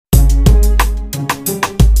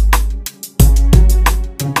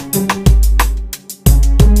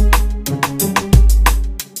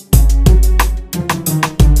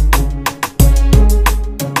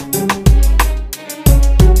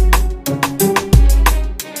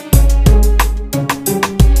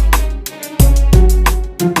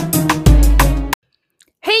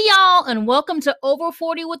welcome to Over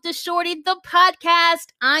 40 with the Shorty, the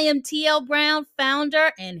podcast. I am TL Brown,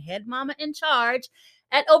 founder and head mama in charge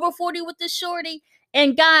at Over 40 with the Shorty.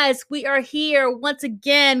 And guys, we are here once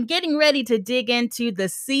again, getting ready to dig into the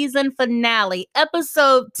season finale,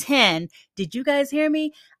 episode 10. Did you guys hear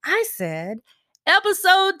me? I said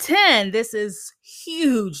episode 10. This is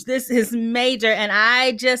huge. This is major. And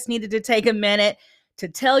I just needed to take a minute to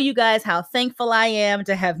tell you guys how thankful I am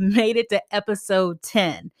to have made it to episode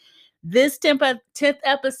 10. This 10th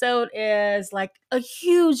episode is like a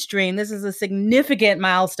huge dream. This is a significant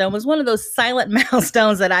milestone. It was one of those silent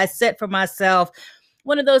milestones that I set for myself.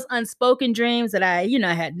 One of those unspoken dreams that I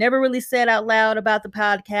had never really said out loud about the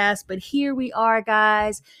podcast. But here we are,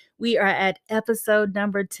 guys. We are at episode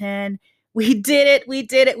number 10. We did it. We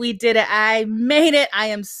did it. We did it. I made it. I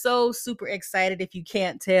am so super excited if you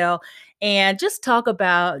can't tell. And just talk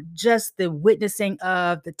about just the witnessing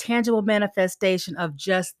of the tangible manifestation of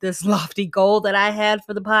just this lofty goal that I had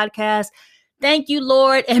for the podcast. Thank you,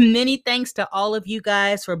 Lord. And many thanks to all of you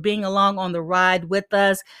guys for being along on the ride with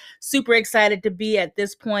us. Super excited to be at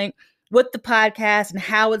this point with the podcast and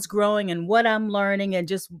how it's growing and what I'm learning. And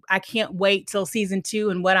just, I can't wait till season 2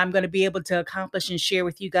 and what I'm going to be able to accomplish and share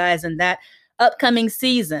with you guys in that upcoming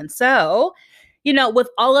season. So, with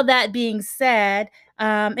all of that being said,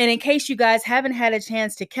 and in case you guys haven't had a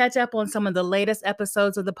chance to catch up on some of the latest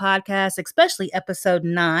episodes of the podcast, especially episode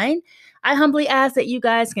 9, I humbly ask that you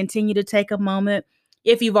guys continue to take a moment.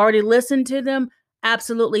 If you've already listened to them,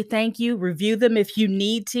 absolutely thank you. Review them if you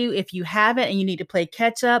need to. If you haven't and you need to play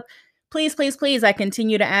catch up, please, please, please, I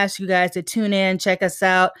continue to ask you guys to tune in, check us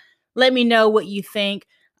out. Let me know what you think.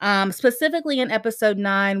 Specifically in episode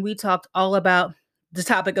 9, we talked all about the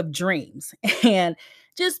topic of dreams and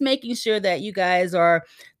just making sure that you guys are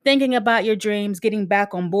thinking about your dreams, getting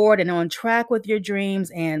back on board and on track with your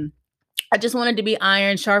dreams. And I just wanted to be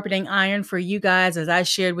iron sharpening iron for you guys as I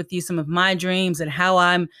shared with you some of my dreams and how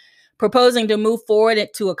I'm proposing to move forward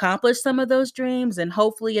to accomplish some of those dreams. And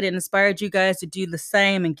hopefully it inspired you guys to do the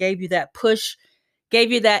same and gave you that push,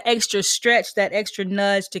 gave you that extra stretch, that extra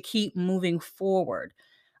nudge to keep moving forward.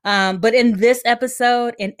 But in this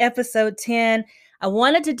episode, in episode 10, I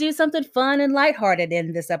wanted to do something fun and lighthearted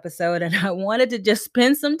in this episode. And I wanted to just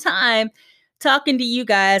spend some time talking to you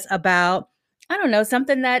guys about, I don't know,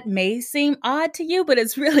 something that may seem odd to you, but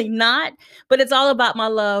it's really not. But it's all about my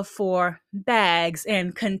love for bags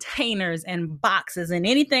and containers and boxes and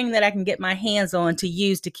anything that I can get my hands on to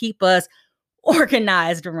use to keep us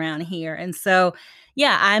organized around here. And so,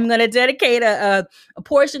 yeah, I'm going to dedicate a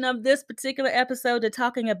portion of this particular episode to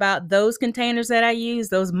talking about those containers that I use,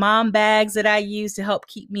 those mom bags that I use to help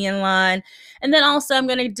keep me in line. And then also I'm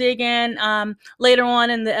going to dig in later on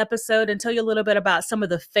in the episode and tell you a little bit about some of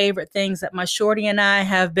the favorite things that my Shorty and I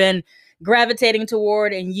have been gravitating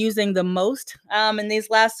toward and using the most in these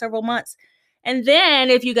last several months. And then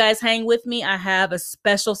if you guys hang with me, I have a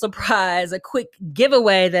special surprise, a quick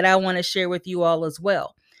giveaway that I want to share with you all as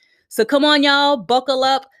well. So come on, y'all, buckle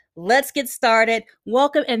up. Let's get started.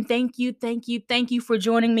 Welcome and thank you for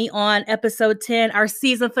joining me on episode 10, our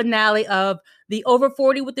season finale of the Over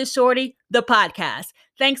 40 with the Shorty, the podcast.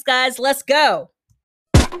 Thanks, guys. Let's go.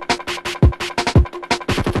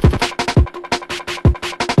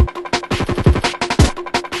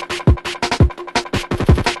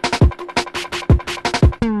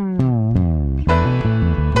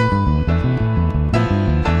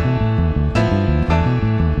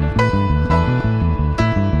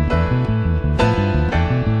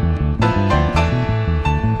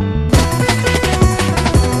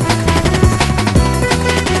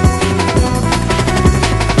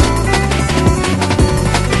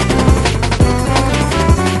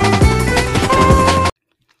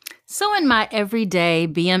 So in my everyday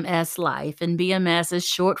BMS life, and BMS is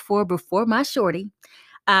short for Before My Shorty,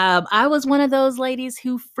 I was one of those ladies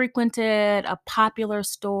who frequented a popular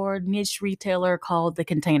store, niche retailer called the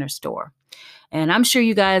Container Store. And I'm sure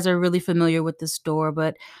you guys are really familiar with the store,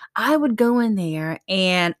 but I would go in there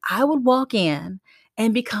and I would walk in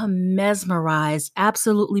and become mesmerized,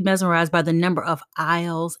 absolutely mesmerized by the number of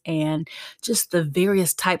aisles and just the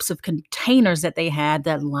various types of containers that they had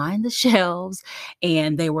that lined the shelves.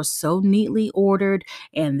 And they were so neatly ordered,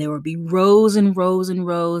 and there would be rows and rows and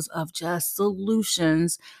rows of just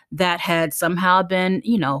solutions that had somehow been,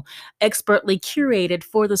 expertly curated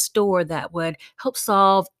for the store that would help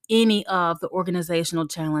solve any of the organizational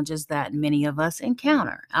challenges that many of us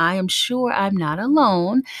encounter. I am sure I'm not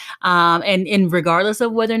alone. And regardless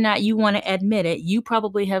of whether or not you want to admit it, you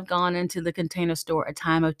probably have gone into the Container Store a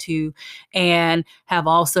time or two and have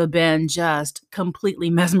also been just completely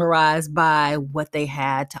mesmerized by what they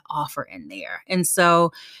had to offer in there. And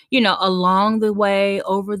so, along the way,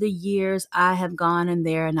 over the years, I have gone in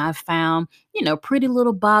there and I've found, pretty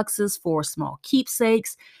little boxes for small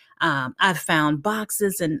keepsakes. I've found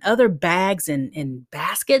boxes and other bags and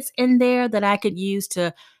baskets in there that I could use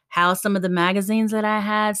to house some of the magazines that I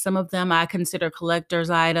had. Some of them I consider collector's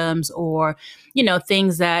items or,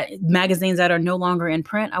 magazines that are no longer in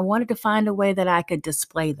print. I wanted to find a way that I could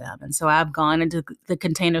display them. And so I've gone into the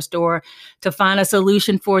Container Store to find a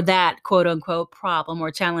solution for that quote unquote problem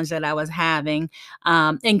or challenge that I was having,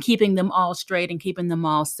 and keeping them all straight and keeping them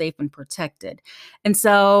all safe and protected. And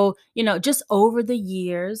so, just over the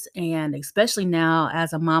years, and especially now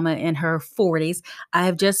as a mama in her 40s, I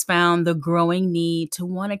have just found the growing need to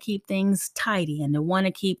want to keep things tidy and to want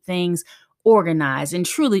to keep things organized and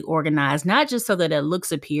truly organized, not just so that it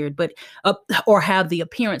looks appeared, but or have the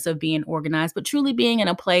appearance of being organized, but truly being in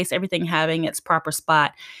a place, everything having its proper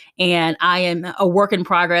spot. And I am a work in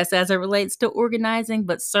progress as it relates to organizing,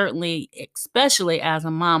 but certainly, especially as a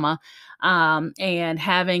mama, and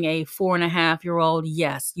having a 4.5-year-old,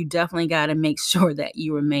 yes, you definitely got to make sure that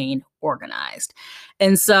you remain organized.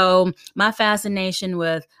 And so my fascination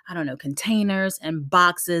with, containers and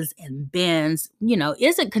boxes and bins,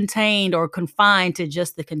 isn't contained or confined to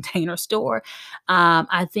just the Container Store.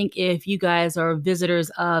 I think if you guys are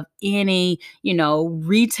visitors of any,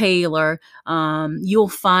 retailer, you'll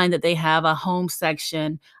find that they have a home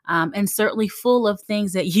section, and certainly full of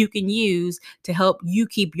things that you can use to help you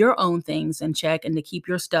keep your own things in check and to keep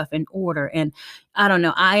your stuff in order. And I don't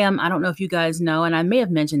know, I don't know if you guys know, and I may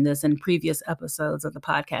have mentioned this in previous episodes of the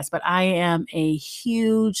podcast, but I am a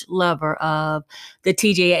huge lover of the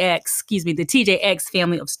TJX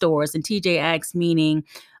family of stores, and TJX meaning,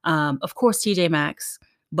 of course, TJ Maxx,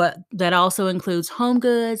 but that also includes Home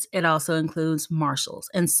Goods. It also includes Marshalls.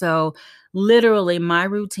 And so literally my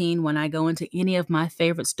routine when I go into any of my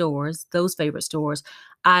favorite stores, those favorite stores,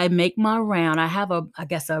 I make my round. I have a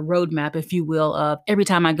roadmap, if you will, of every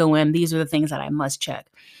time I go in, these are the things that I must check.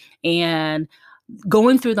 And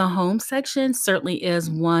going through the home section certainly is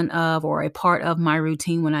one of, or a part of my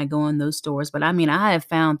routine when I go in those stores. But I have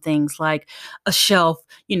found things like a shelf,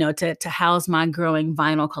 to house my growing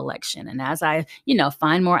vinyl collection. And as I,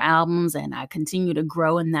 find more albums and I continue to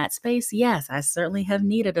grow in that space, yes, I certainly have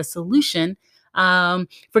needed a solution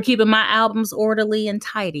for keeping my albums orderly and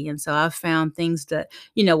tidy. And so I've found things that,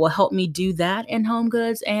 will help me do that in Home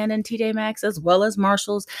Goods and in TJ Maxx as well as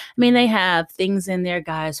Marshalls. They have things in there,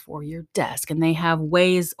 guys, for your desk, and they have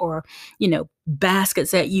ways or,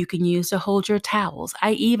 baskets that you can use to hold your towels.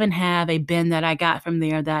 I even have a bin that I got from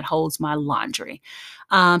there that holds my laundry.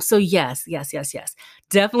 So yes.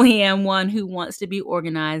 Definitely am one who wants to be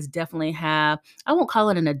organized. Definitely have, I won't call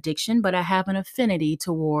it an addiction, but I have an affinity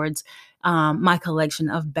towards my collection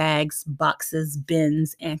of bags, boxes,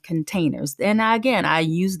 bins, and containers. And again, I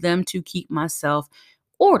use them to keep myself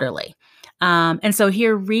orderly. And so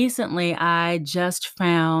here recently, I just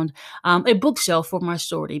found a bookshelf for my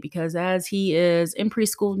shorty, because as he is in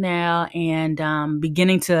preschool now and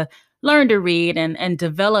beginning to learn to read and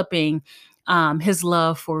developing his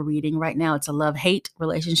love for reading. Right now, it's a love-hate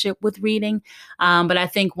relationship with reading. But I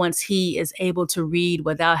think once he is able to read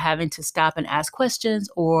without having to stop and ask questions,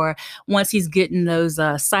 or once he's getting those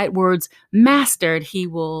sight words mastered, he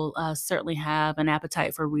will certainly have an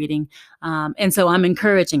appetite for reading. And so I'm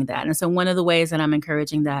encouraging that. And so one of the ways that I'm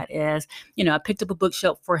encouraging that is, I picked up a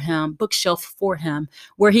bookshelf for him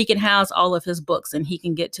where he can house all of his books and he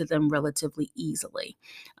can get to them relatively easily.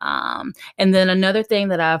 And then another thing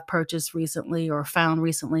that I've purchased recently or found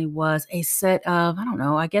recently was a set of,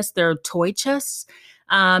 I guess they're toy chests.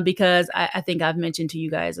 Because I think I've mentioned to you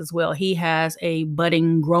guys as well, he has a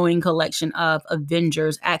budding, growing collection of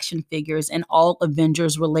Avengers action figures and all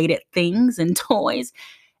Avengers related things and toys.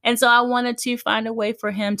 And so I wanted to find a way for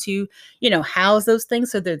him to, house those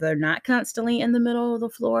things so that they're not constantly in the middle of the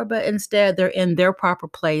floor, but instead they're in their proper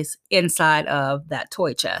place inside of that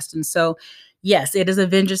toy chest. And so, yes, it is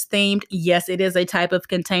Avengers themed. Yes, it is a type of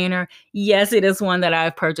container. Yes, it is one that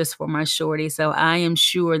I've purchased for my shorty. So I am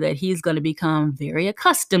sure that he's going to become very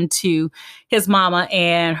accustomed to his mama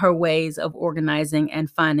and her ways of organizing and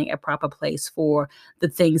finding a proper place for the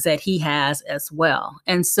things that he has as well.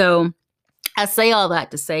 And so I say all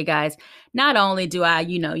that to say, guys, not only do I,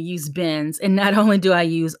 use bins, and not only do I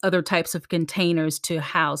use other types of containers to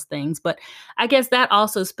house things, but I guess that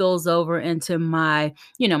also spills over into my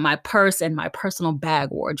purse and my personal bag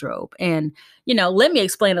wardrobe. And, let me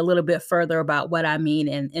explain a little bit further about what I mean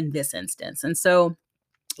in this instance. And so,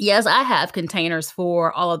 yes, I have containers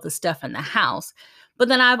for all of the stuff in the house, but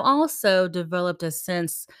then I've also developed a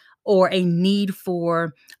sense or a need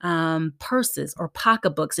for purses or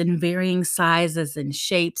pocketbooks in varying sizes and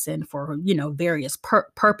shapes and for, various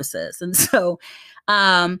purposes. And so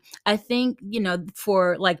I think,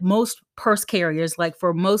 for like most purse carriers, like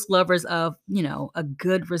for most lovers of, a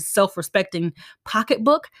good self-respecting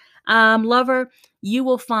pocketbook lover, you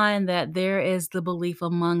will find that there is the belief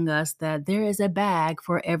among us that there is a bag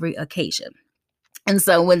for every occasion. And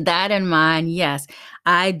so with that in mind, yes,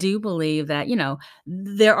 I do believe that,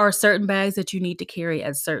 there are certain bags that you need to carry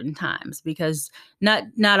at certain times because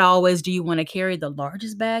not always do you want to carry the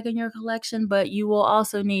largest bag in your collection, but you will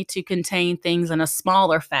also need to contain things in a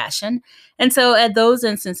smaller fashion. And so at those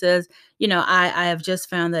instances, I have just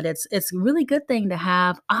found that it's a really good thing to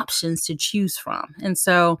have options to choose from. And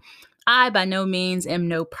so I by no means am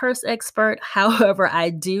no purse expert. However, I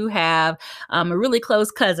do have a really close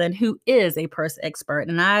cousin who is a purse expert,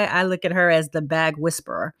 and I look at her as the bag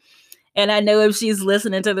whisperer. And I know if she's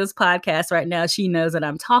listening to this podcast right now, she knows that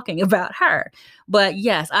I'm talking about her. But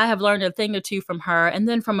yes, I have learned a thing or two from her and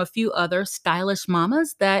then from a few other stylish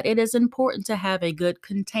mamas that it is important to have a good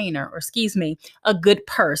container, or excuse me, a good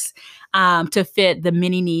purse to fit the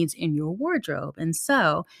many needs in your wardrobe. And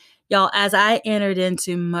so, y'all, as I entered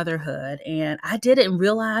into motherhood, and I didn't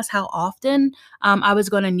realize how often I was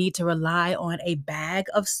going to need to rely on a bag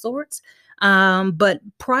of sorts. But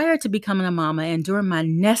prior to becoming a mama and during my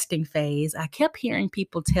nesting phase, I kept hearing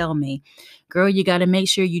people tell me, girl, you got to make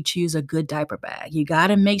sure you choose a good diaper bag. You got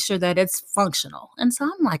to make sure that it's functional. And so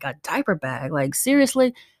I'm like, a diaper bag? Like,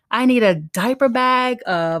 seriously? I need a diaper bag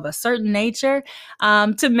of a certain nature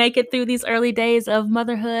to make it through these early days of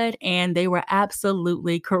motherhood. And they were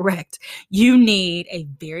absolutely correct. You need a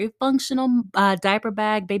very functional diaper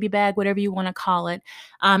bag, baby bag, whatever you want to call it.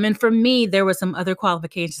 And for me, there were some other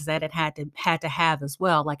qualifications that it had to have as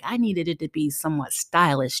well. Like I needed it to be somewhat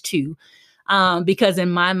stylish too. Because in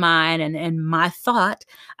my mind and my thought,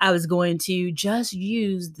 I was going to just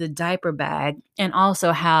use the diaper bag and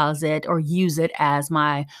also house it or use it as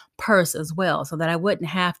my purse as well, so that I wouldn't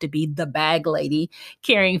have to be the bag lady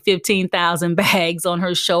carrying 15,000 bags on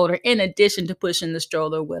her shoulder, in addition to pushing the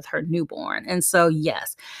stroller with her newborn. And so,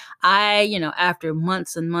 yes, after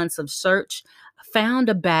months and months of search, found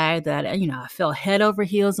a bag that, I fell head over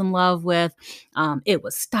heels in love with. It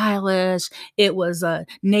was stylish. It was a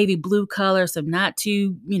navy blue color, so not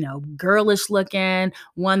too, girlish looking,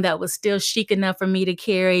 one that was still chic enough for me to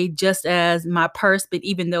carry just as my purse, but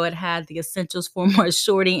even though it had the essentials for my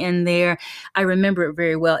shorty in there, I remember it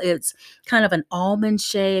very well. It's kind of an almond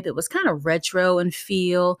shape. It was kind of retro in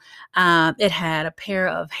feel. It had a pair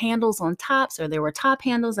of handles on top, so there were top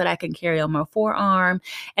handles that I can carry on my forearm.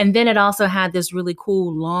 And then it also had this really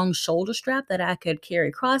cool long shoulder strap that I could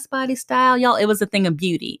carry crossbody style. Y'all, it was a thing of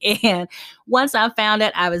beauty. And once I found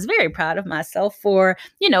it, I was very proud of myself for,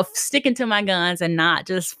 sticking to my guns and not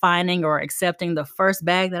just finding or accepting the first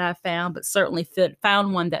bag that I found, but certainly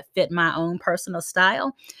found one that fit my own personal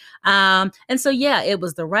style. And so, yeah, it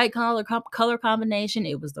was the right color combination.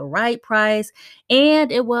 It was the right price.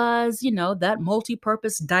 And it was, that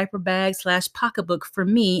multi-purpose diaper bag / pocketbook for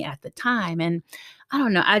me at the time. And I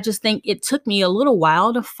don't know. I just think it took me a little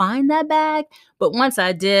while to find that bag. But once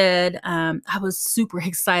I did, I was super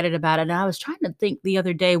excited about it. And I was trying to think the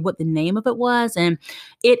other day what the name of it was. And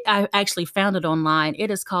I actually found it online. It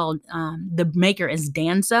is called, the maker is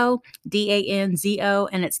Danzo, Danzo,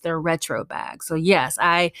 and it's their retro bag. So yes,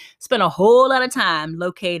 I spent a whole lot of time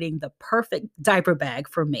locating the perfect diaper bag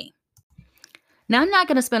for me. Now, I'm not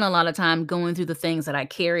going to spend a lot of time going through the things that I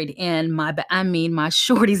carried in my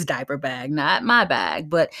shorty's diaper bag, not my bag,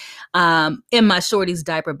 but in my shorty's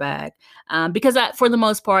diaper bag, because for the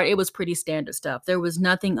most part, it was pretty standard stuff. There was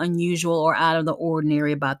nothing unusual or out of the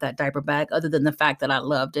ordinary about that diaper bag, other than the fact that I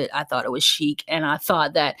loved it. I thought it was chic, and I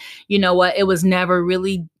thought that, it was never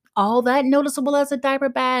really all that noticeable as a diaper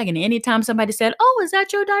bag. And anytime somebody said, "Oh, is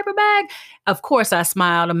that your diaper bag?" Of course, I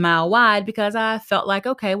smiled a mile wide because I felt like,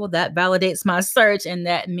 okay, well, that validates my search. And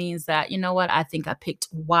that means that, I think I picked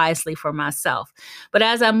wisely for myself. But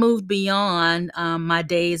as I moved beyond my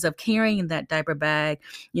days of carrying that diaper bag,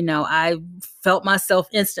 I felt myself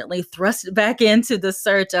instantly thrust back into the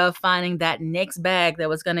search of finding that next bag that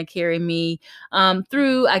was going to carry me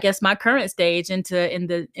through, I guess, my current stage in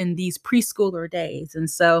these preschooler days. And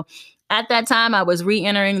so At that time, I was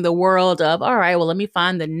re-entering the world of, all right, well, let me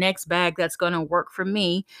find the next bag that's going to work for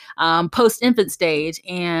me, post-infant stage.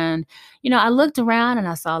 And, I looked around and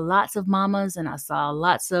I saw lots of mamas and I saw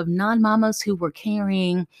lots of non-mamas who were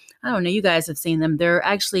carrying, I don't know, you guys have seen them. They're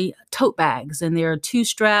actually tote bags, and they're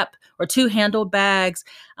two-strap or two-handled bags,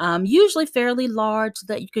 usually fairly large so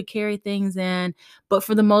that you could carry things in. But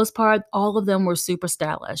for the most part, all of them were super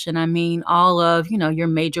stylish. And I mean, all of, your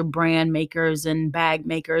major brand makers and bag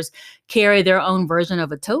makers carry their own version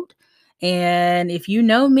of a tote. And if you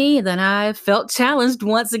know me, then I felt challenged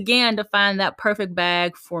once again to find that perfect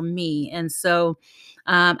bag for me. And so,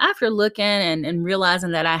 after looking and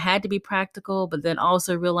realizing that I had to be practical, but then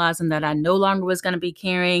also realizing that I no longer was going to be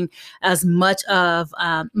carrying as much of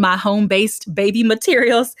my home based baby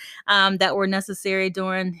materials that were necessary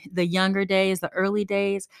during the younger days, the early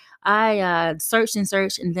days, I searched and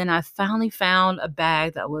searched, and then I finally found a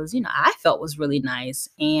bag that was, I felt was really nice.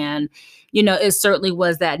 And, it certainly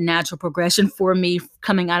was that natural progression for me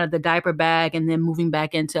coming out of the diaper bag and then moving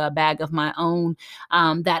back into a bag of my own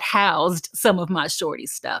that housed some of my shorty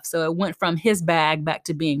stuff. So it went from his bag back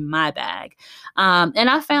to being my bag. And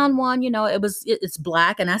I found one, it's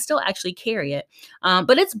black, and I still actually carry it.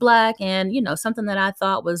 But it's black and, something that I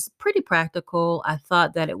thought was pretty practical. I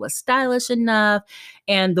thought that it was stylish enough.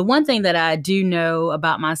 And the one thing that I do know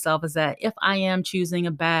about myself is that if I am choosing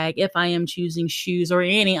a bag, if I am choosing shoes or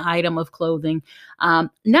any item of clothing, 9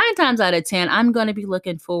 times out of 10, I'm going to be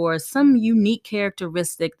looking for some unique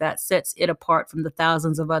characteristic that sets it apart from the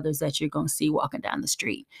thousands of others that you're going to see walking down the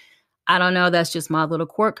street. I don't know. That's just my little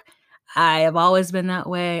quirk. I have always been that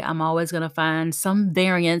way. I'm always going to find some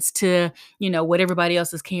variance to, what everybody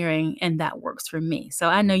else is carrying, and that works for me. So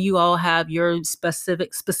I know you all have your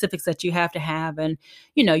specifics that you have to have, and,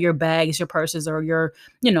 your bags, your purses, or your,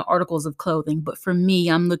 articles of clothing. But for me,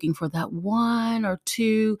 I'm looking for that one or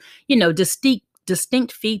two,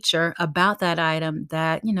 distinct feature about that item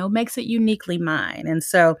that, makes it uniquely mine. And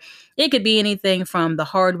so it could be anything from the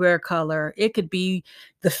hardware color. It could be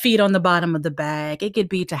the feet on the bottom of the bag. It could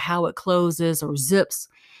be to how it closes or zips,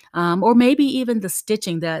 or maybe even the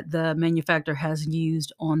stitching that the manufacturer has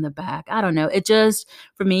used on the back. I don't know. It just,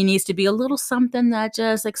 for me, needs to be a little something that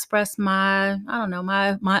just express my, I don't know,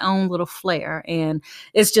 my own little flair. And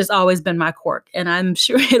it's just always been my quirk. And I'm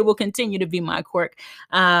sure it will continue to be my quirk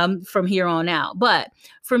from here on out. But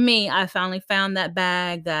for me, I finally found that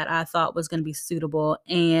bag that I thought was going to be suitable,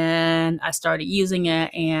 and I started using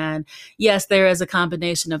it. And yes, there is a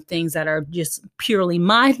combination of things that are just purely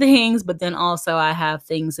my things, but then also I have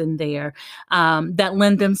things in there that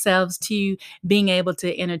lend themselves to being able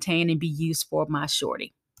to entertain and be used for my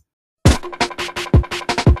shorty.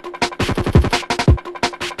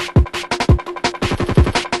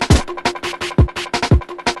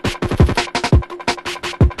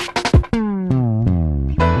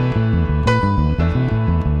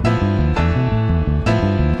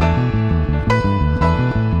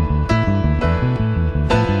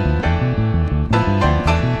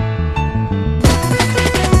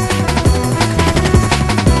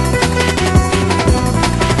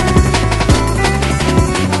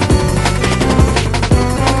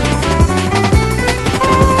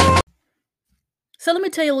 So let me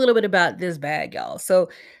tell you a little bit about this bag, y'all. So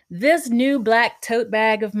this new black tote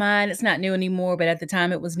bag of mine, it's not new anymore, but at the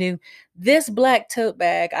time it was new. This black tote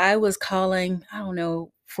bag, I was calling, I don't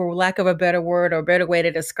know, for lack of a better word or better way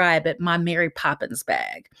to describe it, my Mary Poppins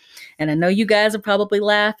bag. And I know you guys are probably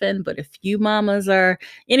laughing, but if you mamas are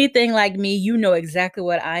anything like me, you know exactly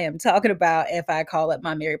what I am talking about if I call it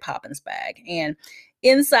my Mary Poppins bag. And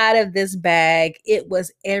inside of this bag, it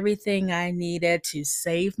was everything I needed to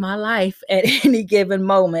save my life at any given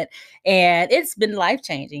moment. And it's been life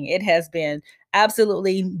changing. It has been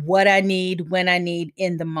absolutely what I need when I need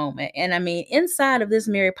in the moment. And I mean, inside of this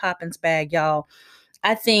Mary Poppins bag, y'all,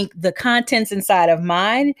 I think the contents inside of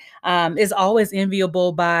mine is always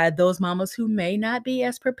enviable by those mamas who may not be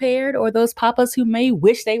as prepared, or those papas who may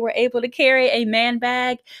wish they were able to carry a man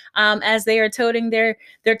bag as they are toting their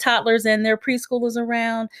toddlers and their preschoolers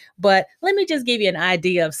around. But let me just give you an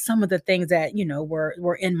idea of some of the things that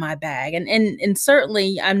were in my bag, and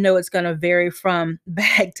certainly I know it's going to vary from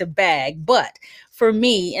bag to bag, but for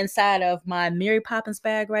me, inside of my Mary Poppins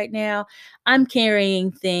bag right now, I'm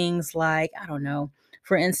carrying things like, I don't know.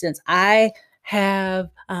 For instance, I have,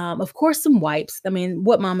 of course, some wipes. I mean,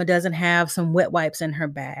 what mama doesn't have some wet wipes in her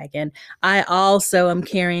bag? And I also am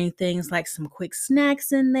carrying things like some quick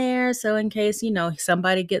snacks in there. So in case,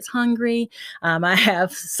 somebody gets hungry, I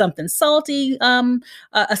have something salty,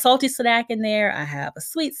 a salty snack in there. I have a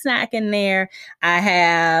sweet snack in there. I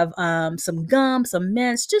have some gum, some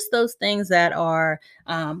mints, just those things that are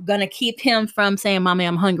going to keep him from saying, Mommy,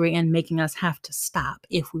 I'm hungry, and making us have to stop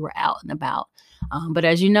if we were out and about. But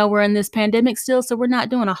as you know, we're in this pandemic still, so we're not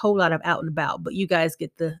doing a whole lot of out and about, but you guys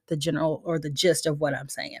get the general or the gist of what I'm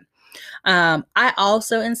saying. I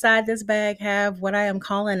also inside this bag have what I am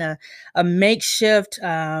calling a makeshift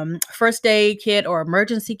first aid kit or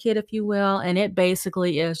emergency kit, if you will. And it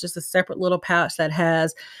basically is just a separate little pouch that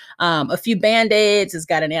has a few Band-Aids. It's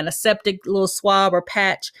got an antiseptic little swab or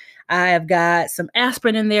patch. I have got some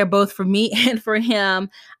aspirin in there, both for me and for him.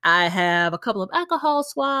 I have a couple of alcohol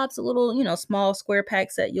swabs, a little, small square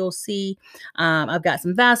packs that you'll see. I've got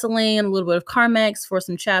some Vaseline, a little bit of Carmex for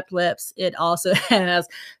some chapped lips. It also has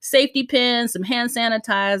safety pins, some hand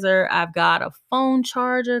sanitizer. I've got a phone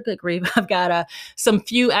charger. Good grief. I've got some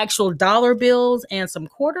few actual dollar bills and some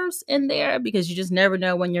quarters in there, because you just never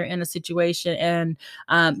know when you're in a situation and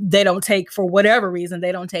they don't take, for whatever reason,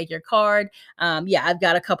 they don't take your card. I've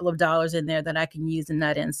got a couple of dollars in there that I can use in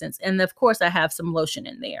that instance. And of course, I have some lotion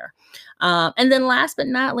in there. And then last but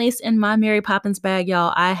not least, in my Mary Poppins bag,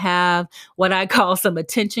 y'all, I have what I call some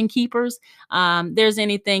attention keepers. There's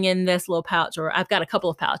anything in this little pouch, or I've got a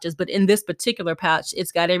couple of pouches, but in this particular pouch,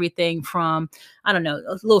 it's got everything from, I don't know,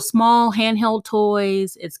 little small handheld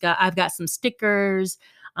toys. I've got some stickers.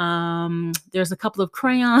 There's a couple of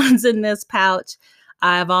crayons in this pouch.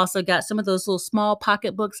 I've also got some of those little small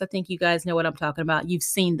pocketbooks. I think you guys know what I'm talking about. You've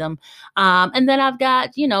seen them. And then I've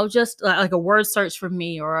got, just like a word search for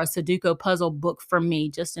me, or a Sudoku puzzle book for me,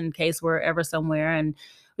 just in case we're ever somewhere and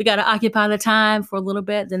we got to occupy the time for a little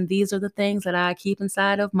bit. Then these are the things that I keep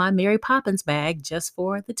inside of my Mary Poppins bag, just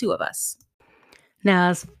for the two of us. Now,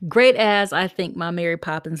 as great as I think my Mary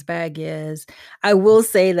Poppins bag is, I will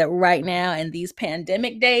say that right now in these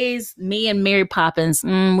pandemic days, me and Mary Poppins,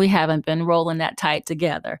 we haven't been rolling that tight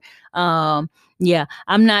together. I'm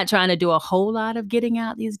not trying to do a whole lot of getting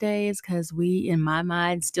out these days, because we, in my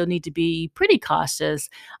mind, still need to be pretty cautious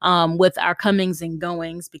with our comings and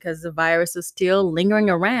goings, because the virus is still lingering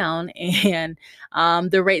around, and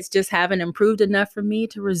the rates just haven't improved enough for me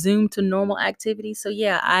to resume to normal activity. So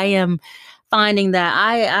I am finding that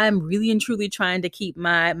I'm really and truly trying to keep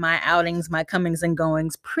my outings, my comings and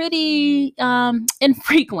goings pretty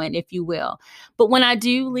infrequent, if you will. But when I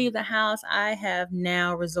do leave the house, I have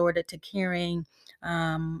now resorted to carrying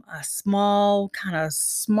a small, kind of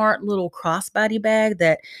smart little crossbody bag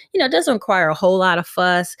that, doesn't require a whole lot of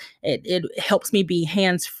fuss. It helps me be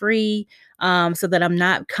hands-free. So that I'm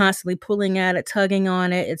not constantly pulling at it, tugging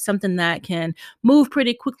on it. It's something that can move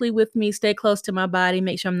pretty quickly with me, stay close to my body,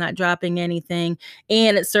 make sure I'm not dropping anything.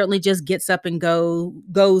 And it certainly just gets up and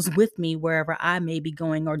goes with me wherever I may be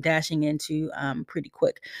going or dashing into pretty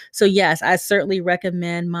quick. So yes, I certainly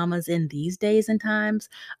recommend mamas in these days and times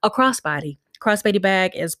a crossbody. Crossbody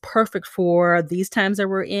bag is perfect for these times that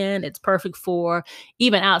we're in. It's perfect for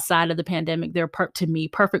even outside of the pandemic. They're to me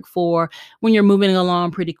perfect for when you're moving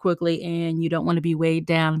along pretty quickly and you don't want to be weighed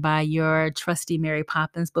down by your trusty Mary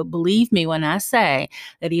Poppins. But believe me when I say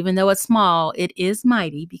that even though it's small, it is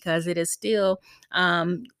mighty, because it is still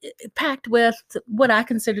packed with what I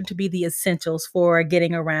consider to be the essentials for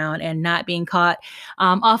getting around and not being caught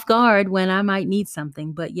off guard when I might need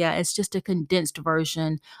something. But it's just a condensed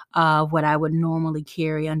version of what I would normally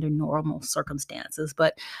carry under normal circumstances.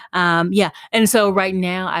 But and so right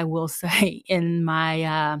now I will say in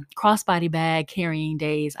my crossbody bag carrying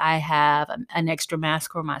days, I have an extra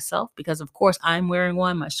mask for myself, because of course I'm wearing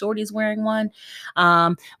one, my shorty's wearing one.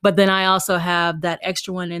 But then I also have that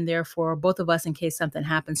extra one in there for both of us in case something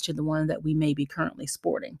happens to the one that we may be currently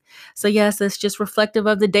sporting. So yes, it's just reflective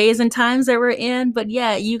of the days and times that we're in. But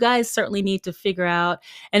you guys certainly need to figure out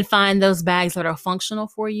and find those bags that are functional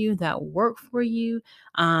for you, that work for you.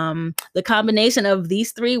 The combination of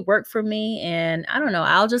these three work for me, and I don't know,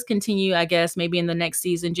 I'll just continue, I guess, maybe in the next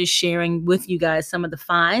season, just sharing with you guys some of the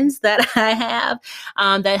finds that I have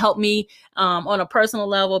that help me on a personal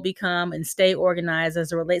level become and stay organized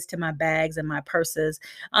as it relates to my bags and my purses.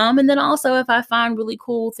 And then also, if I find really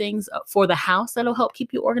cool things for the house that'll help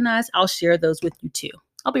keep you organized, I'll share those with you too.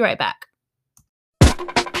 I'll be right back.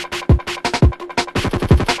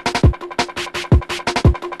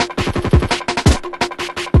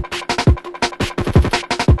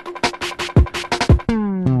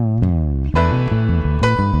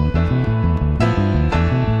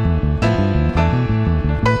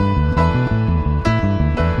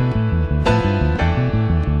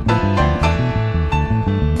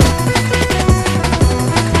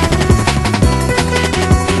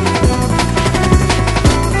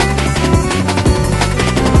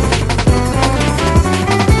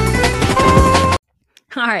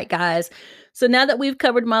 right, guys. So now that we've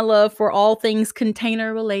covered my love for all things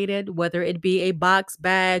container related, whether it be a box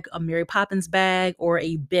bag, a Mary Poppins bag, or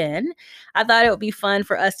a bin, I thought it would be fun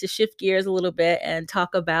for us to shift gears a little bit and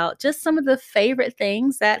talk about just some of the favorite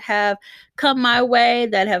things that have come my way,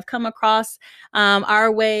 that have come across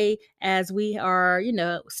our way as we are,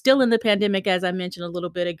 still in the pandemic, as I mentioned a little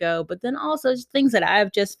bit ago, but then also just things that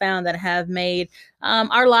I've just found that have made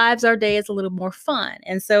our lives, our days a little more fun.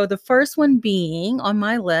 And so the first one being on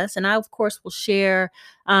my list, and I, of course, will share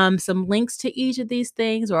some links to each of these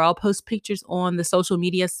things, or I'll post pictures on the social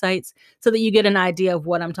media sites so that you get an idea of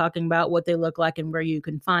what I'm talking about, what they look like, and where you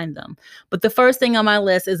can find them. But the first thing on my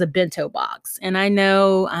list is a bento box. And I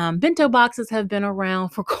know bento boxes have been around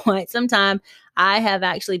for quite some time. I have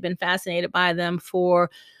actually been fascinated by them for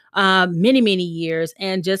many, many years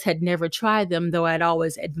and just had never tried them, though I'd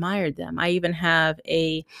always admired them. I even have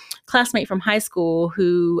a classmate from high school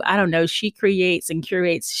who, I don't know, she creates and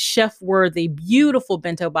curates chef-worthy, beautiful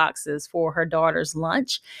bento boxes for her daughter's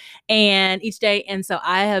lunch and each day. And so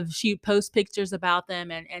she posts pictures about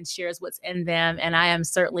them and shares what's in them. And I am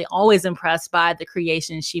certainly always impressed by the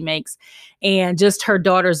creations she makes and just her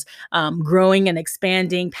daughter's growing and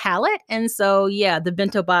expanding palette. And so, yeah, the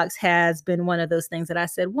bento box has been one of those things that I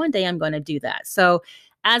said, one day I'm going to do that. So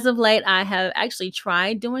as of late, I have actually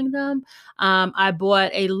tried doing them. I bought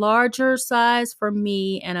a larger size for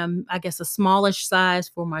me and I guess a smallish size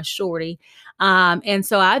for my shorty. And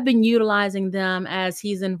so I've been utilizing them as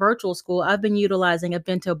he's in virtual school. I've been utilizing a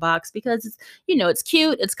bento box because it's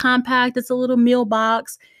cute, it's compact, it's a little meal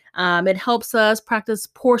box. It helps us practice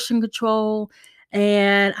portion control.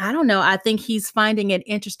 And I don't know, I think he's finding it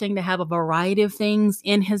interesting to have a variety of things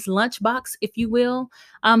in his lunchbox, if you will,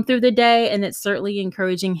 through the day. And it's certainly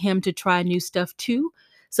encouraging him to try new stuff too.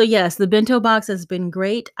 So yes, the bento box has been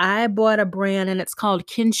great. I bought a brand and it's called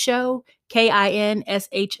Kinsho,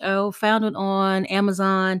 Kinsho, found it on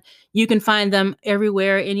Amazon. You can find them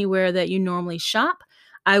everywhere, anywhere that you normally shop.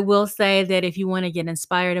 I will say that if you want to get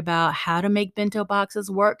inspired about how to make bento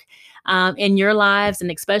boxes work in your lives,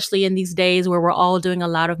 and especially in these days where we're all doing a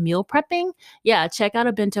lot of meal prepping, yeah, check out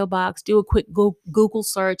a bento box, do a quick Google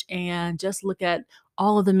search, and just look at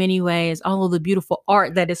all of the many ways, all of the beautiful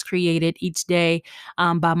art that is created each day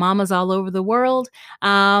by mamas all over the world.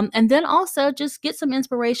 And then also just get some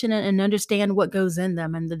inspiration and understand what goes in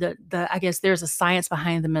them. And I guess there's a science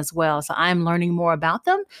behind them as well. So I'm learning more about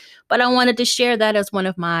them, but I wanted to share that as one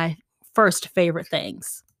of my first favorite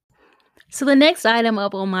things. So the next item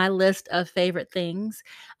up on my list of favorite things,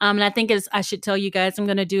 and I think I should tell you guys, I'm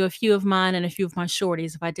going to do a few of mine and a few of my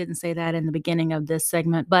shorties if I didn't say that in the beginning of this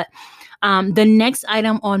segment. But the next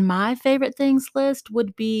item on my favorite things list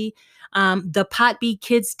would be the Potbee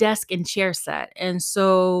Kids Desk and Chair Set. And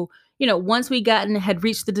so, once we had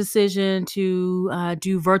reached the decision to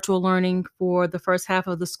do virtual learning for the first half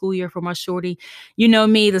of the school year for my shorty,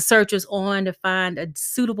 the search was on to find a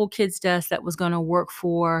suitable kids desk that was going to work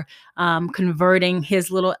for converting his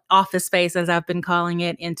little office space, as I've been calling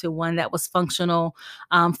it, into one that was functional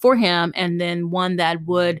for him, and then one that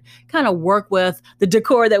would kind of work with the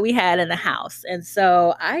decor that we had in the house. And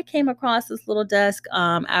so I came across this little desk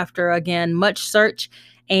after, again, much search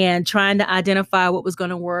and trying to identify what was going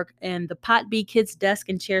to work. And the Potbee Kids Desk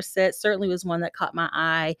and Chair Set certainly was one that caught my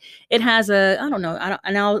eye. It has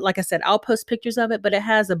like I said, I'll post pictures of it, but it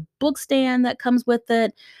has a book stand that comes with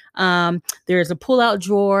it. There's a pull-out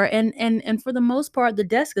drawer, and for the most part, the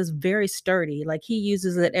desk is very sturdy. Like, he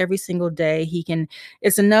uses it every single day.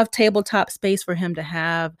 It's enough tabletop space for him to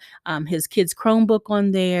have his kid's Chromebook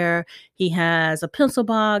on there. He has a pencil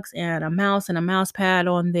box and a mouse pad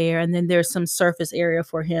on there, and then there's some surface area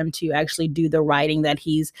for him to actually do the writing that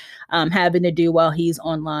he's having to do while he's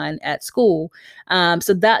online at school.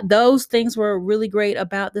 So those things were really great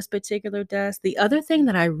about this particular desk. The other thing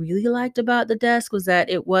that I really liked about the desk was that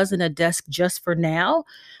it wasn't a desk just for now.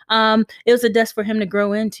 It was a desk for him to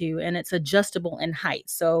grow into, and it's adjustable in height.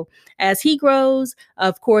 So as he grows,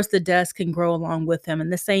 of course, the desk can grow along with him.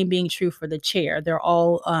 And the same being true for the chair. They're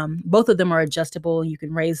all, both of them are adjustable. You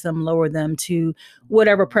can raise them, lower them to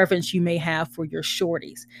whatever preference you may have for your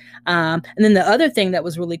shorties. And then the other thing that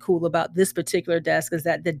was really cool about this particular desk is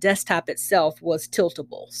that the desktop itself was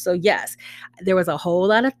tiltable. So yes, there was a whole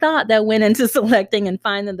lot of thought that went into selecting and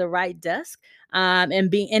finding the right desk. And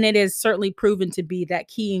it is certainly proven to be that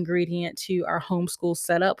key ingredient to our homeschool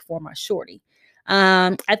setup for my shorty.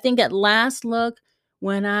 I think at last look,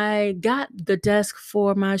 when I got the desk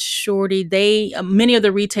for my shorty, they many of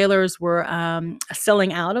the retailers were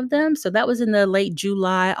selling out of them. So that was in the late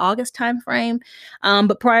July, August timeframe.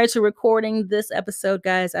 But prior to recording this episode,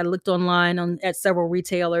 guys, I looked online at several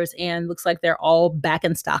retailers and looks like they're all back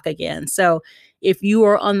in stock again. So if you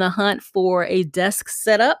are on the hunt for a desk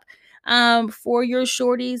setup, for your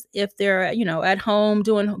shorties, if they're, at home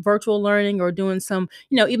doing virtual learning or doing some,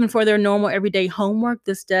 even for their normal everyday homework,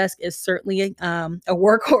 this desk is certainly a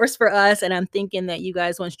workhorse for us. And I'm thinking that you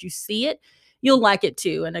guys, once you see it, you'll like it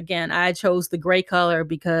too. And again, I chose the gray color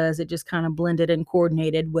because it just kind of blended and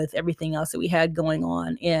coordinated with everything else that we had going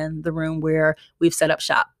on in the room where we've set up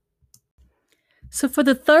shop. So, for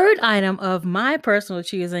the third item of my personal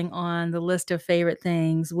choosing on the list of favorite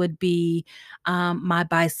things would be my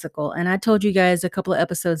bicycle. And I told you guys a couple of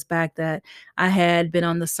episodes back that I had been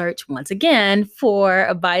on the search once again for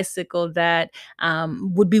a bicycle that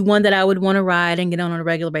would be one that I would want to ride and get on a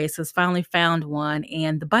regular basis. Finally found one.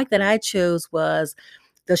 And the bike that I chose was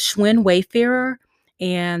the Schwinn Wayfarer.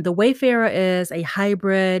 And the Wayfarer is a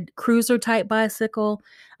hybrid cruiser type bicycle.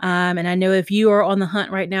 And I know if you are on the hunt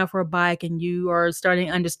right now for a bike and you are starting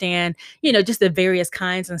to understand, just the various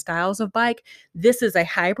kinds and styles of bike, this is a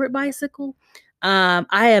hybrid bicycle. I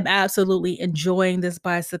am absolutely enjoying this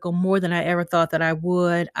bicycle more than I ever thought that I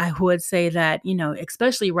would. I would say that,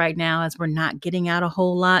 especially right now as we're not getting out a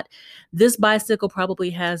whole lot, this bicycle probably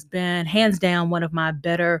has been hands down one of my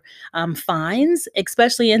better finds,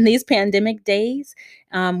 especially in these pandemic days.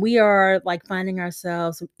 We are like finding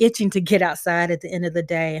ourselves itching to get outside at the end of the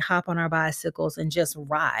day, hop on our bicycles and just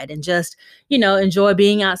ride and just, enjoy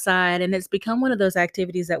being outside. And it's become one of those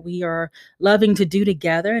activities that we are loving to do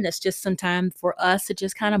together. And it's just some time for us to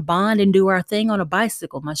just kind of bond and do our thing on a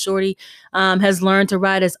bicycle. My shorty has learned to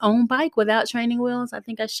ride his own bike without training wheels. I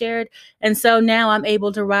think I shared. And so now I'm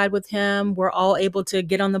able to ride with him. We're all able to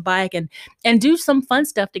get on the bike and do some fun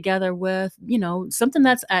stuff together with, something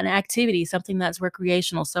that's an activity, something that's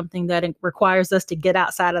recreational, something that requires us to get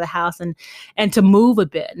outside of the house and to move a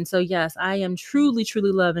bit. And so, yes, I am truly,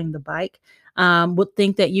 truly loving the bike. Would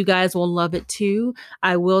think that you guys will love it too.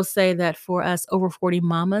 I will say that for us over 40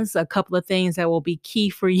 mamas, a couple of things that will be key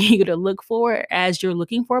for you to look for as you're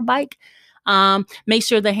looking for a bike. Make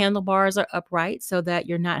sure the handlebars are upright so that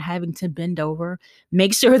you're not having to bend over.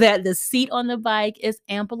 Make sure that the seat on the bike is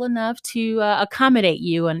ample enough to accommodate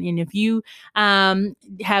you. And if you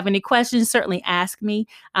have any questions, certainly ask me.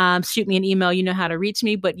 Shoot me an email. You know how to reach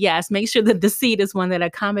me. But yes, make sure that the seat is one that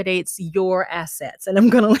accommodates your assets. And I'm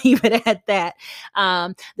going to leave it at that.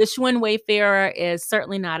 The Schwinn Wayfarer is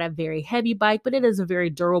certainly not a very heavy bike, but it is a very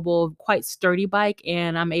durable, quite sturdy bike.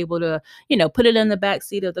 And I'm able to, put it in the back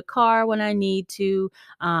seat of the car when I need to.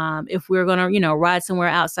 If we're going to, ride somewhere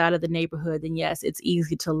outside of the neighborhood, then yes, it's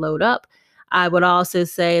easy to load up. I would also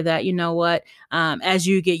say that, as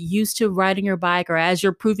you get used to riding your bike or as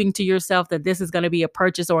you're proving to yourself that this is going to be a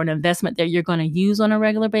purchase or an investment that you're going to use on a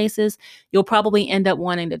regular basis, you'll probably end up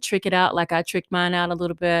wanting to trick it out like I tricked mine out a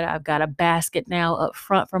little bit. I've got a basket now up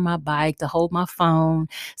front for my bike to hold my phone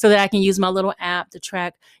so that I can use my little app to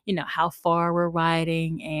track, how far we're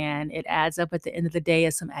riding. And it adds up at the end of the day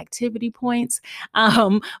as some activity points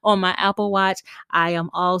on my Apple Watch. I've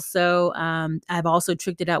also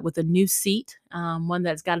tricked it out with a new seat. One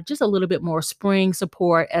that's got just a little bit more spring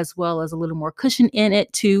support as well as a little more cushion in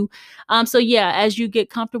it too. So yeah, as you get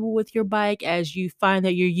comfortable with your bike, as you find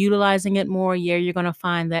that you're utilizing it more, you're going to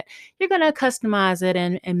find that you're going to customize it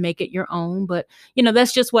and make it your own. But,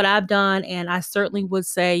 that's just what I've done. And I certainly would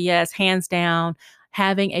say, yes, hands down,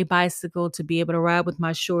 having a bicycle to be able to ride with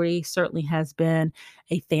my shorty certainly has been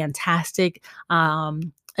a fantastic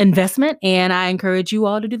investment. And I encourage you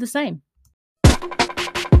all to do the same.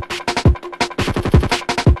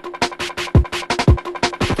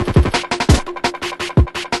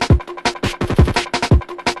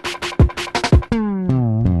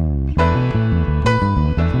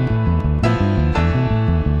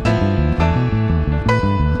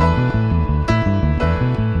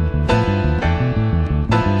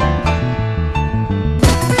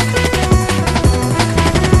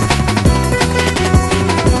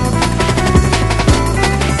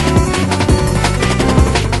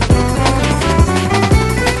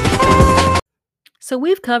 So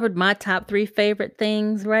we've covered my top 3 favorite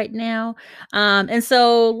things right now. And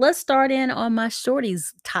so let's start in on my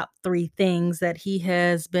shorty's top 3 things that he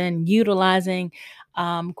has been utilizing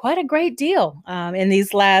quite a great deal in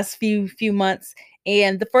these last few months.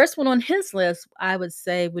 And the first one on his list, I would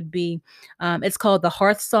say, would be it's called the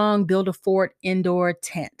Hearth Song Build a Fort Indoor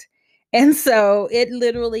Tent. And so it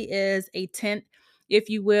literally is a tent, if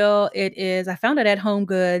you will. It is, I found it at Home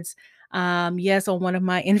Goods. Yes, on one of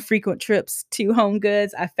my infrequent trips to Home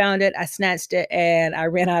Goods, I found it, I snatched it, and I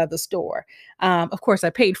ran out of the store. Of course, I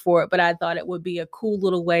paid for it, but I thought it would be a cool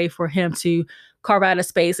little way for him to carve out a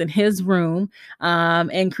space in his room,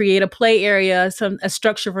 and create a play area, a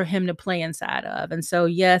structure for him to play inside of. And so,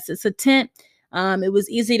 yes, it's a tent. It was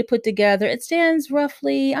easy to put together. It stands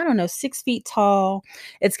roughly, I don't know, 6 feet tall.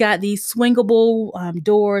 It's got these swingable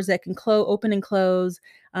doors that can open and close.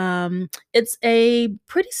 It's a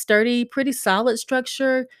pretty sturdy, pretty solid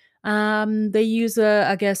structure. They use,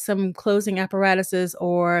 I guess, some closing apparatuses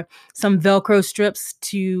or some Velcro strips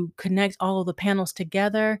to connect all of the panels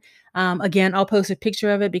together. Again, I'll post a picture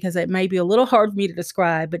of it because it might be a little hard for me to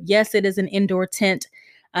describe. But yes, it is an indoor tent.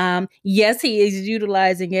 Yes, he is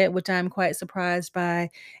utilizing it, which I'm quite surprised by.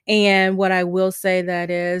 And what I will say that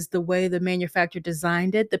is the way the manufacturer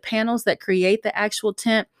designed it, the panels that create the actual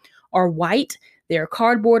tent are white. They're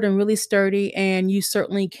cardboard and really sturdy, and you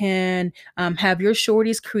certainly can have your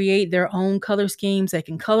shorties create their own color schemes. They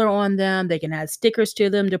can color on them. They can add stickers to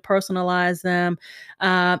them to personalize them.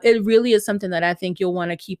 It really is something that I think you'll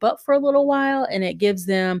want to keep up for a little while, and it gives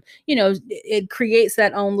them, it creates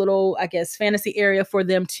that own little, I guess, fantasy area for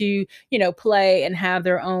them to, play and have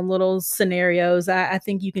their own little scenarios. I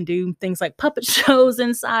think you can do things like puppet shows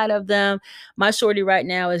inside of them. My shorty right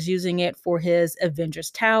now is using it for his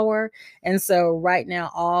Avengers Tower. And so right now,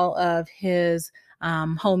 all of his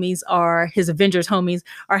his Avengers homies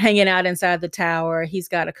are hanging out inside the tower. He's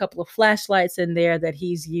got a couple of flashlights in there that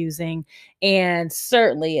he's using. And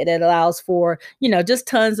certainly it allows for, just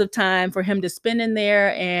tons of time for him to spend in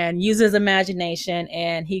there and use his imagination.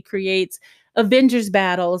 And he creates Avengers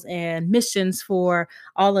battles and missions for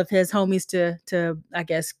all of his homies to I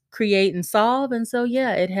guess create and solve. And so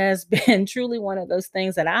yeah, it has been truly one of those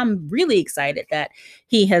things that I'm really excited that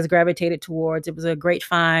he has gravitated towards. It was a great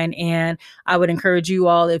find, and I would encourage you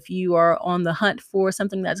all, if you are on the hunt for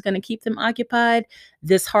something that's going to keep them occupied,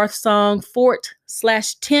 this Hearthsong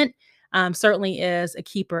fort/tent certainly is a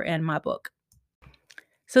keeper in my book.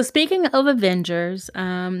 So speaking of Avengers,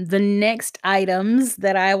 the next items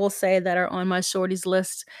that I will say that are on my shorties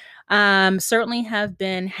list certainly have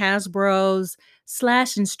been Hasbro's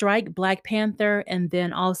Slash and Strike Black Panther, and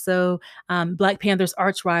then also Black Panther's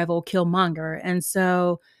arch rival Killmonger. And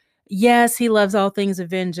so, yes, he loves all things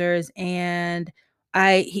Avengers, and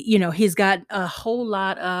he's got a whole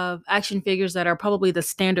lot of action figures that are probably the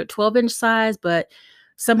standard 12-inch size, but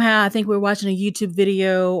somehow I think we were watching a YouTube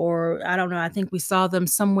video, or I don't know, I think we saw them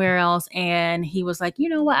somewhere else, and he was like, you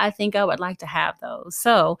know what, I think I would like to have those.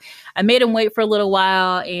 So I made him wait for a little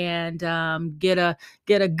while and get a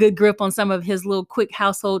good grip on some of his little quick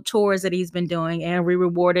household chores that he's been doing, and we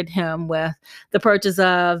rewarded him with the purchase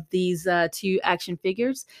of these two action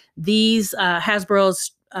figures. These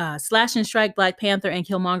Hasbro's Slash and Strike Black Panther and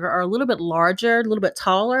Killmonger are a little bit larger, a little bit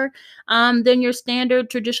taller than your standard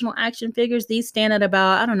traditional action figures. These stand at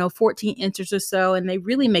about, I don't know, 14 inches or so, and they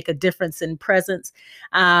really make a difference in presence.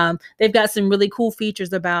 They've got some really cool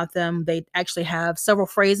features about them. They actually have several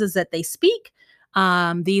phrases that they speak.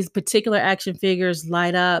 These particular action figures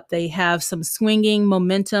light up. They have some swinging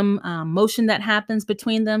momentum motion that happens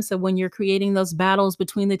between them. So when you're creating those battles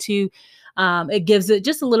between the two, it gives it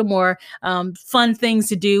just a little more fun things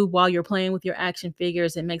to do while you're playing with your action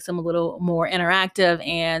figures. It makes them a little more interactive,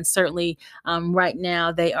 and certainly right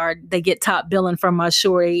now they get top billing from my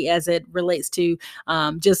shorty as it relates to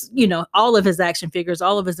just all of his action figures,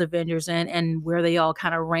 all of his Avengers, and where they all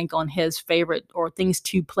kind of rank on his favorite or things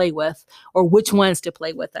to play with, or which ones to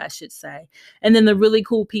play with, I should say. And then the really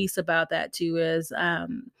cool piece about that too is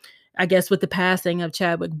I guess with the passing of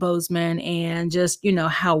Chadwick Boseman and just,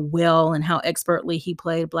 how well and how expertly he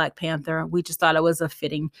played Black Panther, we just thought it was a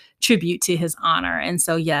fitting tribute to his honor. And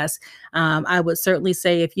so, yes, I would certainly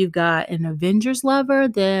say if you've got an Avengers lover,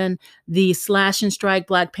 then the Slash and Strike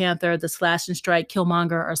Black Panther, the Slash and Strike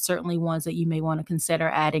Killmonger are certainly ones that you may want to consider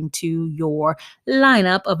adding to your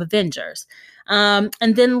lineup of Avengers. And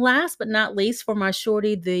then last but not least for my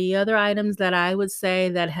shorty, the other items that I would say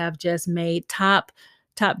that have just made top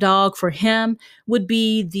dog for him would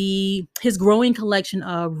be his growing collection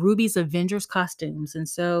of Ruby's Avengers costumes. And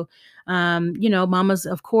so, Mama's,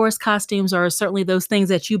 of course, costumes are certainly those things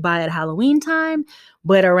that you buy at Halloween time.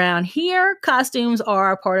 But around here, costumes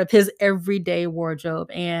are a part of his everyday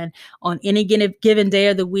wardrobe. And on any given day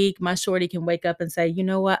of the week, my shorty can wake up and say, you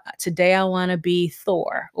know what, today I want to be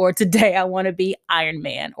Thor, or today I want to be Iron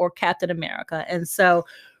Man or Captain America. And so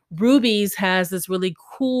Ruby's has this really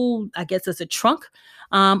cool, I guess it's a trunk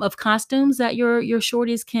of costumes that your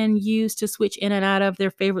shorties can use to switch in and out of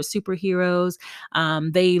their favorite superheroes.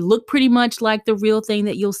 They look pretty much like the real thing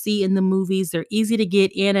that you'll see in the movies. They're easy to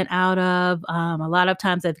get in and out of. A lot of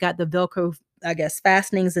times they've got the Velcro, I guess,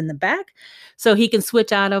 fastenings in the back, so he can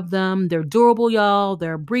switch out of them. They're durable, y'all.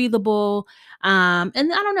 They're breathable. And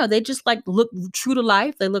I don't know, they just like look true to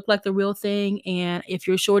life. They look like the real thing. And if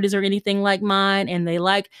your shorties are anything like mine and they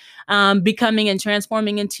like becoming and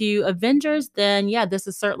transforming into Avengers, then yeah, this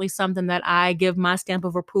is certainly something that I give my stamp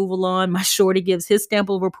of approval on. My shorty gives his stamp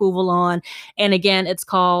of approval on. And again, it's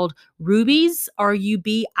called Rubies,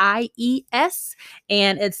 Rubies,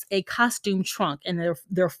 and it's a costume trunk, and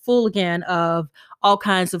they're full again of all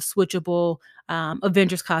kinds of switchable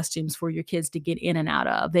Avengers costumes for your kids to get in and out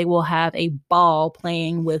of. They will have a ball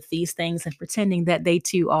playing with these things and pretending that they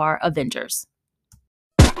too are Avengers.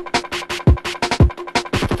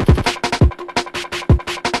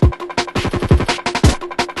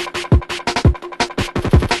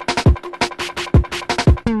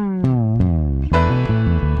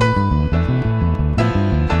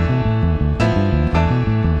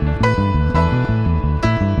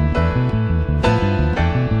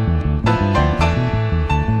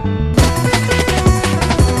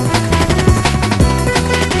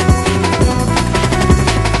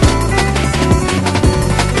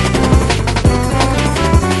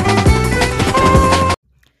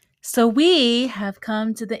 So we have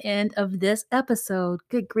come to the end of this episode.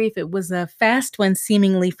 Good grief, it was a fast one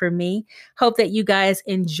seemingly for me. Hope that you guys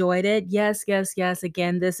enjoyed it. Yes, yes, yes.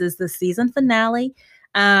 Again, this is the season finale.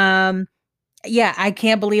 Yeah, I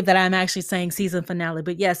can't believe that I'm actually saying season finale,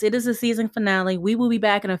 but yes, it is a season finale. We will be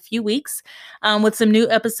back in a few weeks with some new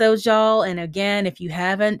episodes, y'all. And again, if you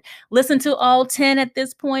haven't listened to all 10 at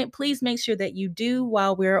this point, please make sure that you do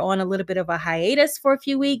while we're on a little bit of a hiatus for a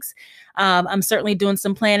few weeks. I'm certainly doing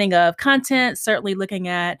some planning of content, certainly looking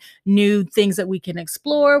at new things that we can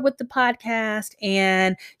explore with the podcast,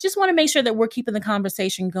 and just want to make sure that we're keeping the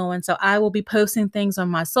conversation going. So I will be posting things on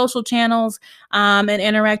my social channels and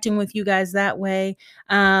interacting with you guys that way.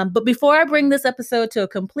 But before I bring this episode to a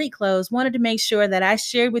complete close, wanted to make sure that I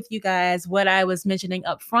shared with you guys what I was mentioning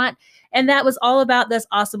up front. And that was all about this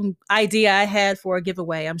awesome idea I had for a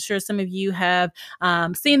giveaway. I'm sure some of you have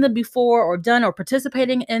seen them before or done or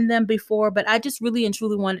participating in them before, but I just really and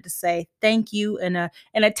truly wanted to say thank you in a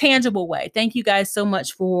tangible way. Thank you guys so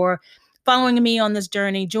much for following me on this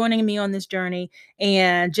journey, joining me on this journey,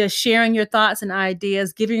 and just sharing your thoughts and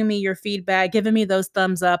ideas, giving me your feedback, giving me those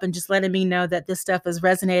thumbs up, and just letting me know that this stuff is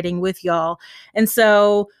resonating with y'all. And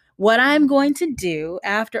so what I'm going to do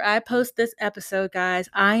after I post this episode, guys,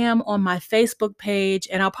 I am on my Facebook page,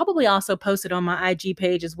 and I'll probably also post it on my IG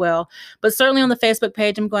page as well. But certainly on the Facebook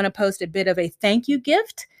page, I'm going to post a bit of a thank you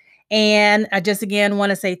gift. And I just, again,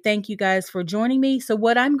 want to say thank you guys for joining me. So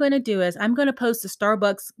what I'm going to do is I'm going to post a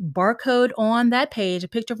Starbucks barcode on that page, a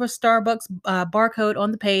picture of a Starbucks barcode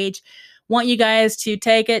on the page. Want you guys to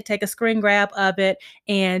take a screen grab of it,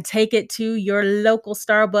 and take it to your local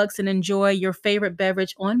Starbucks and enjoy your favorite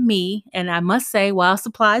beverage on me. And I must say, while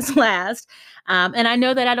supplies last. And I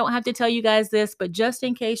know that I don't have to tell you guys this, but just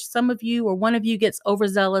in case some of you or one of you gets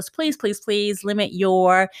overzealous, please, please, please limit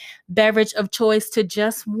your beverage of choice to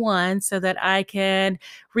just one, so that I can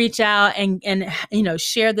reach out and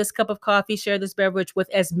share this cup of coffee, share this beverage with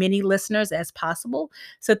as many listeners as possible.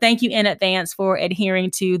 So thank you in advance for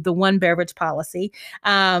adhering to the one beverage policy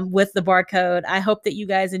with the barcode. I hope that you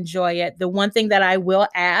guys enjoy it. The one thing that I will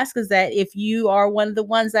ask is that if you are one of the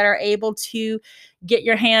ones that are able to get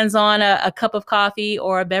your hands on a cup of coffee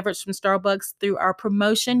or a beverage from Starbucks through our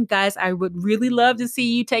promotion, guys, I would really love to see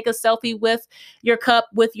you take a selfie with your cup,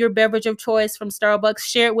 with your beverage of choice from Starbucks.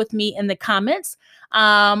 Share it with me in the comments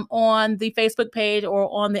on the Facebook page or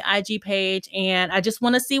on the IG page. And I just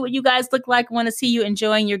want to see what you guys look like. I want to see you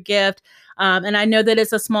enjoying your gift. And I know that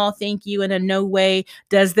it's a small thank you, and in no way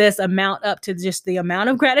does this amount up to just the amount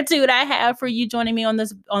of gratitude I have for you joining me on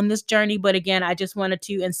this journey. But again, I just wanted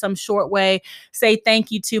to, in some short way, say thank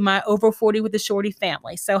you to my Over 40 with the Shorty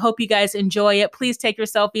family. So hope you guys enjoy it. Please take your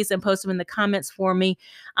selfies and post them in the comments for me.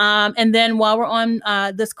 And then while we're on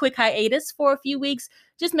this quick hiatus for a few weeks,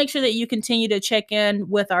 just make sure that you continue to check in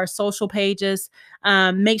with our social pages.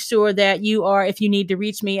 Make sure that you are, if you need to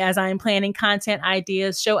reach me as I am planning content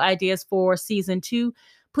ideas, show ideas for season 2,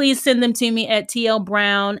 please send them to me at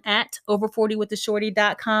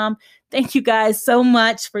tlbrown@over40withtheshorty.com. Thank you guys so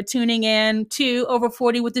much for tuning in to Over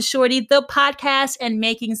 40 with the Shorty, the podcast, and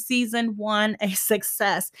making season 1 a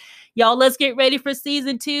success. Y'all, let's get ready for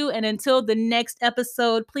season 2. And until the next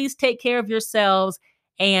episode, please take care of yourselves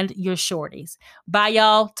and your shorties. Bye,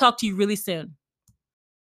 y'all. Talk to you really soon.